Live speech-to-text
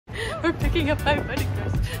We're picking up my wedding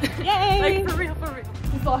dress. Yay! Like, for real, for real.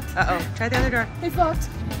 It's locked. Uh-oh, try the other door. It's locked.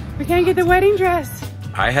 We can't get the wedding dress.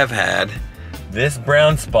 I have had this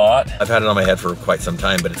brown spot. I've had it on my head for quite some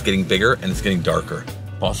time, but it's getting bigger and it's getting darker.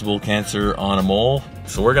 Possible cancer on a mole.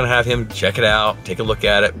 So we're gonna have him check it out, take a look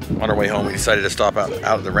at it. On our way home, we decided to stop out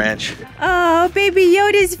at the ranch. Oh, baby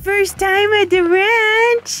Yoda's first time at the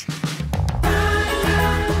ranch.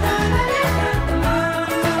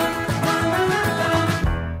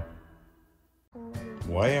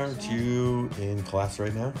 Why aren't you in class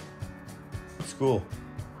right now? School.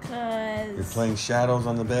 Cause You're playing shadows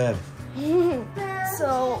on the bed.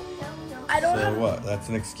 so I don't So have what? That's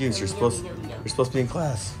an excuse. You're supposed to be in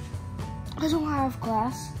class. I don't have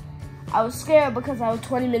class. I was scared because I was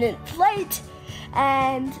 20 minutes late,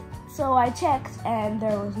 and so I checked and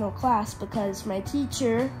there was no class because my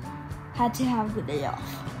teacher had to have the day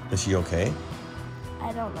off. Is she okay?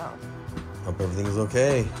 I don't know. Hope everything is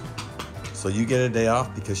okay. So you get a day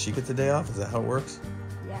off because she gets a day off? Is that how it works?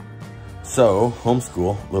 Yeah. So,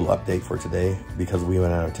 homeschool, little update for today because we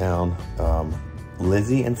went out of town.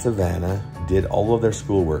 Lizzie and Savannah did all of their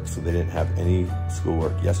schoolwork, so they didn't have any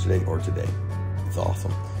schoolwork yesterday or today. It's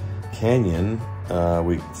awesome. Canyon,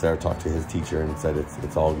 Sarah talked to his teacher and said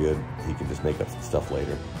it's all good. He can just make up some stuff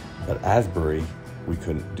later. But Asbury, we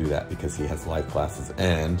couldn't do that because he has live classes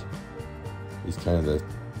and he's kind of the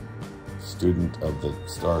student of the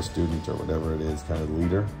star student or whatever it is, kind of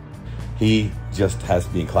leader. He just has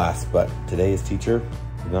to be in class, but today his teacher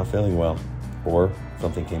is not feeling well or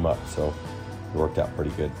something came up, so it worked out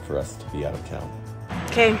pretty good for us to be out of town.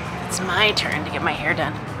 Okay, it's my turn to get my hair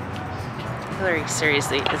done. Hillary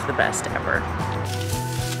seriously is the best ever.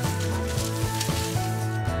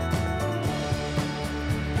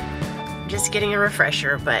 I'm just getting a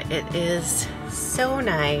refresher, but it is so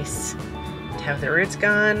nice to have the roots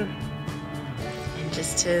gone and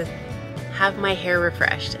just to have my hair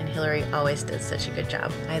refreshed. And Hillary always does such a good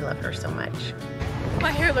job. I love her so much.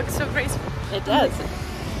 My hair looks so graceful. It does.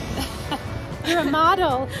 You're a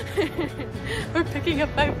model. We're picking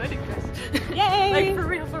up my wedding dress. Yay! Like, for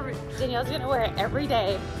real, for real. Danielle's gonna wear it every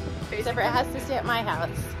day, except for it has to stay at my house.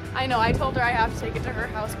 I know, I told her I have to take it to her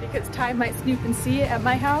house because Ty might snoop and see it at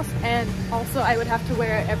my house, and also I would have to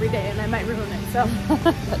wear it every day and I might ruin it, so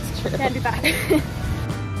That's true. can't do that.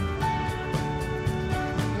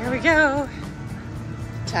 Here we go.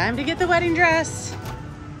 Time to get the wedding dress.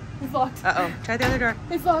 It's locked. Uh-oh, try the other door.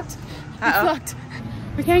 It's locked. Uh-oh. It's locked.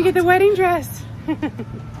 We can't get the wedding dress.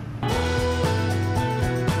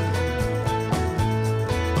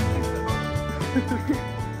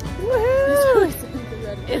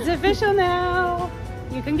 Woohoo! It's official now.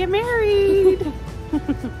 You can get married.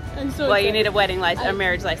 I'm so Well, you excited. need a wedding license, a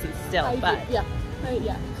marriage license still, but Yeah.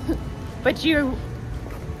 Yeah. but you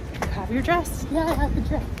have your dress. Yeah, I have the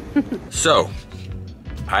dress. So,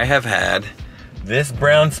 I have had this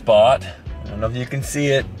brown spot. I don't know if you can see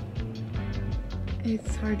it.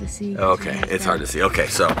 It's hard to see. Okay, it's hard to see. Okay,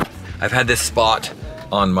 so I've had this spot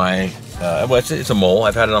on my, well, it's a mole.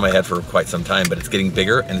 I've had it on my head for quite some time, but it's getting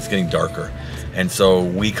bigger and it's getting darker. And so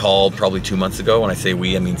we called probably 2 months ago. When I say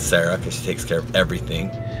we, I mean Sarah, because she takes care of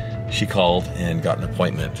everything. She called and got an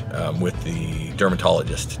appointment with the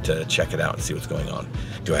dermatologist to check it out and see what's going on.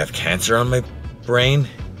 Do I have cancer on my brain?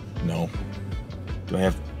 No. Do I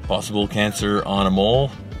have possible cancer on a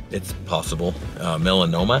mole? It's possible.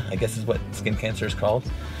 Melanoma, I guess is what skin cancer is called.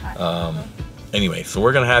 Anyway, so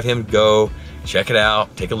we're gonna have him go check it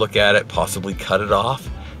out, take a look at it, possibly cut it off.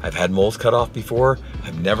 I've had moles cut off before.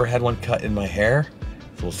 I've never had one cut in my hair,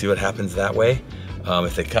 so we'll see what happens that way.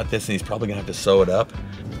 If they cut this, and he's probably gonna have to sew it up.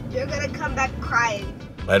 You're gonna come back crying.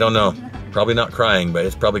 I don't know. Probably not crying, but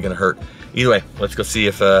it's probably gonna hurt. Either way, let's go see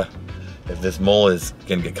if this mole is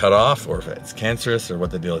gonna get cut off or if it's cancerous or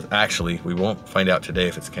what the deal is. Actually, we won't find out today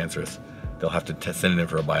if it's cancerous. They'll have to send it in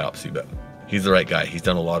for a biopsy, but he's the right guy. He's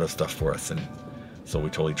done a lot of stuff for us, and so we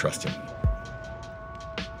totally trust him.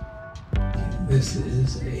 This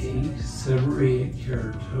is a seborrheic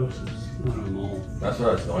keratosis, not a mole. That's what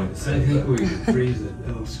I was going to I think we can freeze it.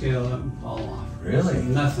 It'll scale up and fall off. Really? There's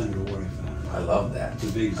nothing to worry about. I love that. It's a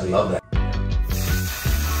big I deal. love that.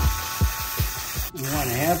 And what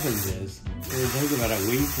happens is, it'll take about a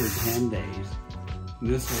week or 10 days.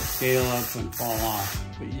 This will scale up and fall off,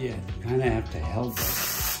 but you kind of have to help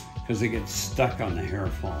it because it gets stuck on the hair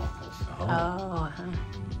follicles. Oh,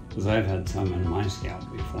 Because I've had some in my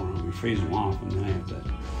scalp before, and we freeze them off, and then I have to.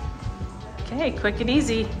 okay, quick and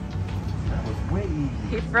easy. That was way easy.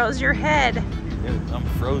 He froze your head. I'm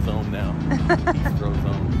frozen now. He's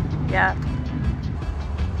frozen. Yeah.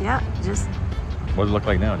 Yeah, just What does it look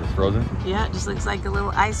like now? Just frozen? Yeah, it just looks like a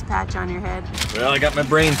little ice patch on your head. Well, I got my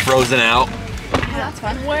brain frozen out. That's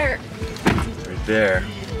fun. Where? Right there.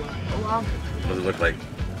 Oh, wow. What does it look like?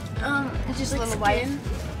 It's just a little white.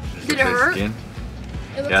 Looks Did it like hurt? skin.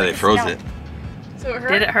 It Yeah, they froze it. So it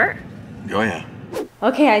hurt? Did it hurt? Oh yeah.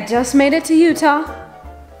 Okay, I just made it to Utah,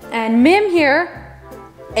 and Mim here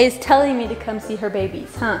is telling me to come see her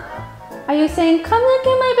babies, huh? Are you saying, come look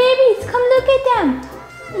at my babies, come look at them?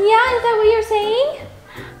 Yeah, is that what you're saying?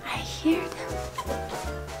 I hear them.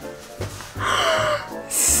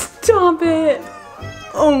 Stop it.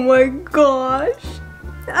 Oh my gosh.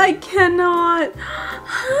 I cannot.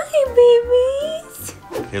 Hi, babies.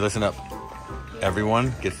 Okay, listen up.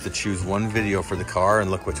 Everyone gets to choose one video for the car, and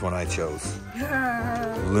look which one I chose.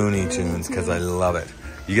 Looney Tunes, because I love it.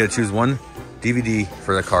 You gotta choose one DVD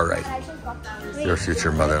for the car ride. Your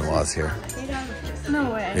future mother-in-law's here.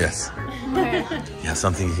 No way. Yes. Where? Yeah,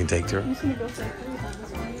 something you can take to her.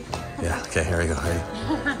 Yeah, okay, here we go. Ready?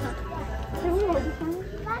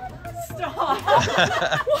 Stop.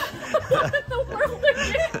 What in the world are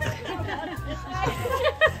you doing?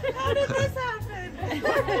 How did this happen?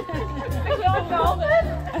 I don't know.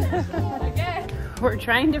 Okay. We're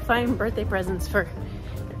trying to find birthday presents for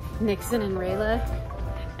Nixon and Rayla,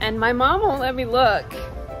 and my mom won't let me look.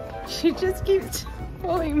 She just keeps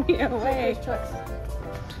pulling me away.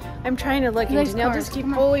 I'm trying to look, and Janelle just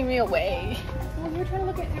keeps pulling me away. Well, you're trying to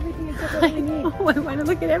look at everything except what we need. I want to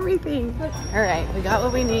look at everything. All right, we got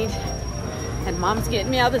what we need, and Mom's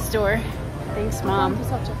getting me out of the store. Thanks, Mom.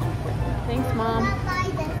 Thanks, Mom.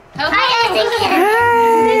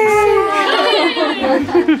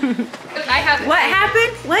 What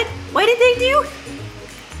happened? What did they do?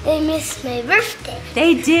 They missed my birthday.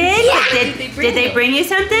 They did? Yeah. Did they bring you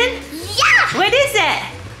something? Yeah! What is it?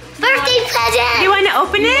 Birthday present! You want to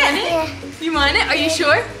open it? Yeah. You want it? Are you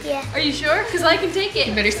sure? Yeah. Are you sure? Because I can take it.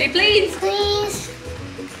 You better say please. Please.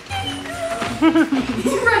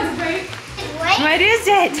 Wait. What is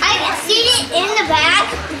it? I can see it in the bag.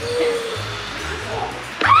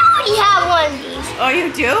 I already have one of these. Oh,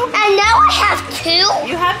 you do? And now I have two.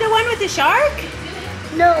 You have the one with the shark?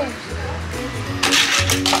 No.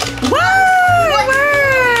 Whoa! It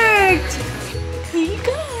worked! Here you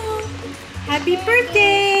go. Happy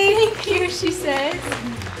birthday! Thank you, she says.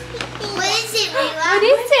 What is it, Rila? What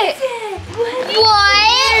is it? What?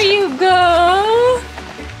 There you go.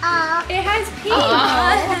 It has pink.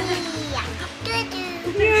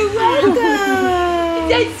 You're welcome.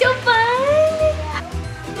 That's so fun.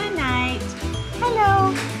 Good night.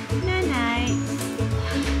 Hello. Good night.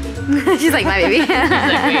 She's like, my baby.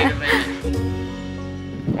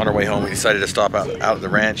 On our way home, we decided to stop out at the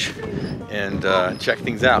ranch and check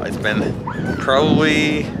things out. It's been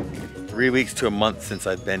probably 3 weeks to a month since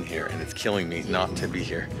I've been here, and it's killing me not to be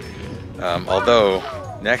here. Although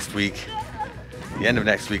next week, the end of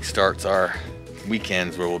next week starts our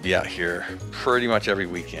weekends where we'll be out here pretty much every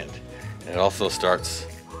weekend. And it also starts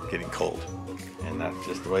getting cold, and that's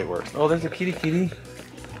just the way it works. Oh, there's a kitty.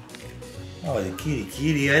 Oh, the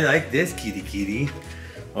kitty. I like this kitty.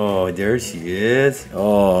 Oh, there she is.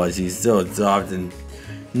 Oh, she's so soft and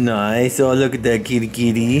nice. Oh, look at that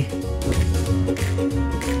kitty.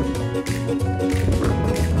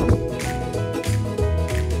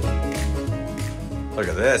 Look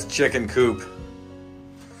at this chicken coop.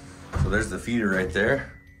 So there's the feeder right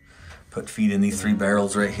there. Put feed in these 3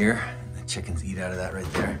 barrels right here. The chickens eat out of that right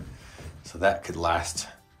there. So that could last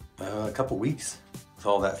a couple weeks with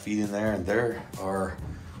all that feed in there. And there are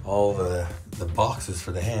all the boxes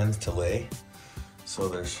for the hens to lay. So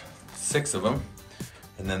there's 6 of them.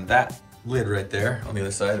 And then that lid right there on the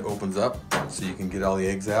other side opens up so you can get all the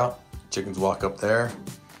eggs out. Chickens walk up there.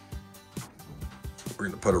 We're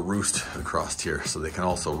gonna put a roost across here so they can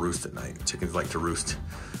also roost at night. Chickens like to roost.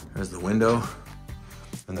 There's the window.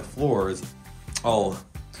 And the floor is all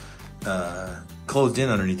closed in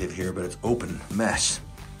underneath it here, but it's open mesh.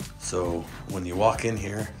 So when you walk in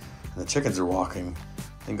here and the chickens are walking,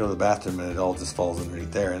 then go to the bathroom and it all just falls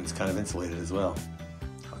underneath there, and it's kind of insulated as well.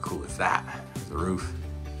 How cool is that? There's the roof.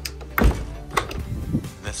 And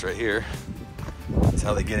this right here is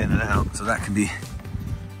how they get in and out. So that can be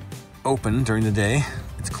open during the day.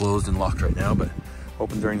 It's closed and locked right now, but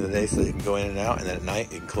open during the day so they can go in and out, and then at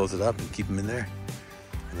night you can close it up and keep them in there.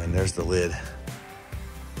 And then there's the lid.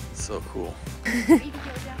 It's so cool.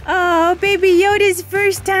 Oh, baby Yoda's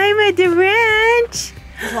first time at the ranch.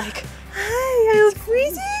 Like, Hi, are you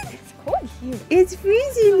freezing? it's cold here. It's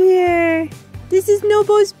freezing here. This is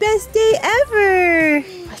Nobo's best day ever.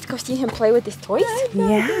 Let's go see him play with his toys.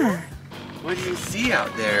 Yeah. What do you see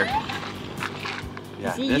out there?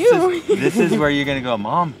 Yeah, See this you. is where you're gonna go,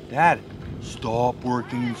 Mom, Dad, Stop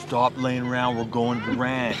working, stop laying around, we're going to the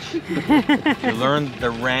ranch. You learn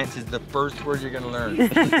the ranch is the first word you're gonna learn.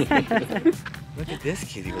 Look at this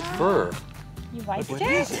kitty with fur. You liked What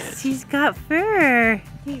it? is it? She's got fur.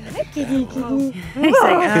 You like kitty, kitty. He's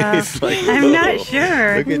like, It's like, I'm whoa. not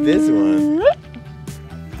sure. Look at this one.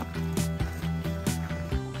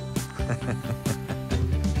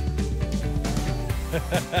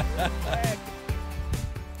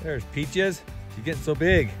 There's Peaches. She's getting so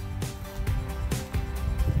big.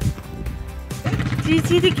 Do you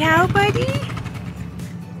see the cow, buddy?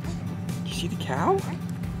 You see the cow?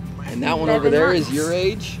 And that one over there is your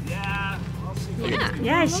age?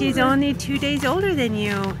 Yeah, she's only 2 days older than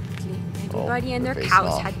you. Everybody and their face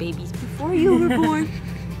cows off. had babies before you were born.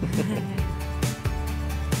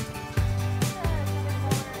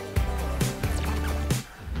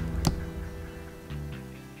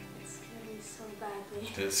 So badly.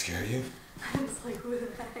 Did it scare you? I was like, who the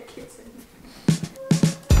heck is in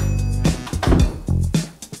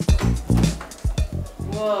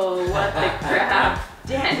Whoa, what the crap?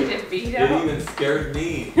 Dan DeVito. It even scared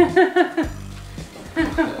me.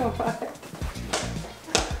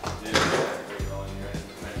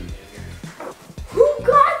 Who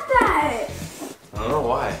got that? I don't know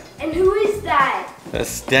why. And who is that?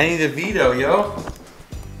 That's Danny DeVito, yo.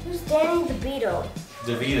 Who's Danny DeVito?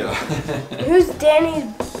 DeVito. Who's Danny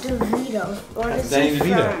DeVito? What is Danny he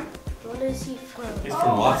DeVito. from? What is he from? He's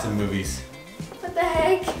from lots of movies. What the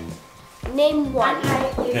heck? Name one.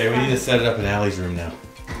 Okay, we need to set it up in Allie's room now.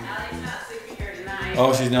 Allie's not sleeping here tonight.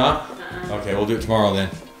 Oh, she's not? Okay, we'll do it tomorrow then.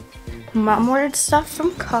 Mom ordered stuff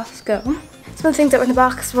from Costco. Some of the things that were in the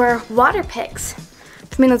box were water picks.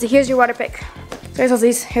 Come in, Lizzie, here's your water pick. There's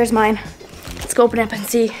Lizzie's, here's mine. Let's go open it up and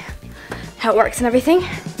see how it works and everything.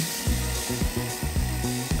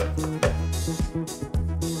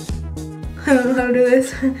 I don't know how to do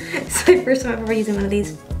this. It's my first time ever using one of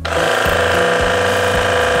these.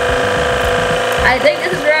 I think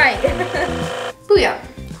this is right. Booyah.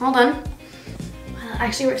 Hold on. Well, it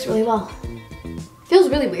actually works really well. Feels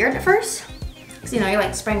really weird at first. Because, you know, you're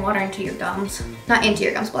like spraying water into your gums. Not into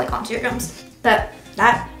your gums, but like onto your gums. But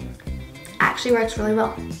that actually works really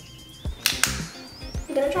well. I'm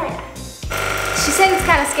gonna try that. She said it's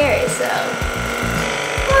kind of scary, so.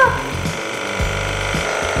 Well.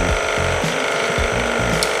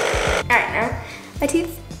 Alright, now my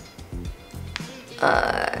teeth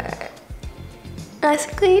are nice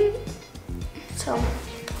and clean. So,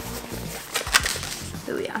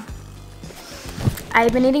 oh yeah.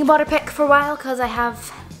 I've been eating a water pick for a while because I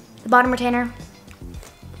have the bottom retainer.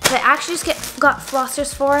 I actually just got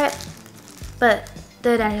flossers for it, but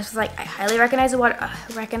the dentist was like, I highly recommend a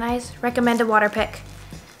water pick.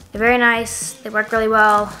 They're very nice. They work really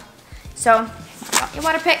well. So, got your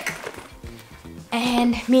water pick.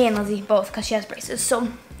 And me and Lizzie both, because she has braces. So,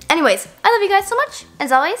 anyways, I love you guys so much.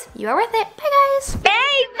 As always, you are worth it. Bye, guys.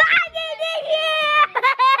 Bye.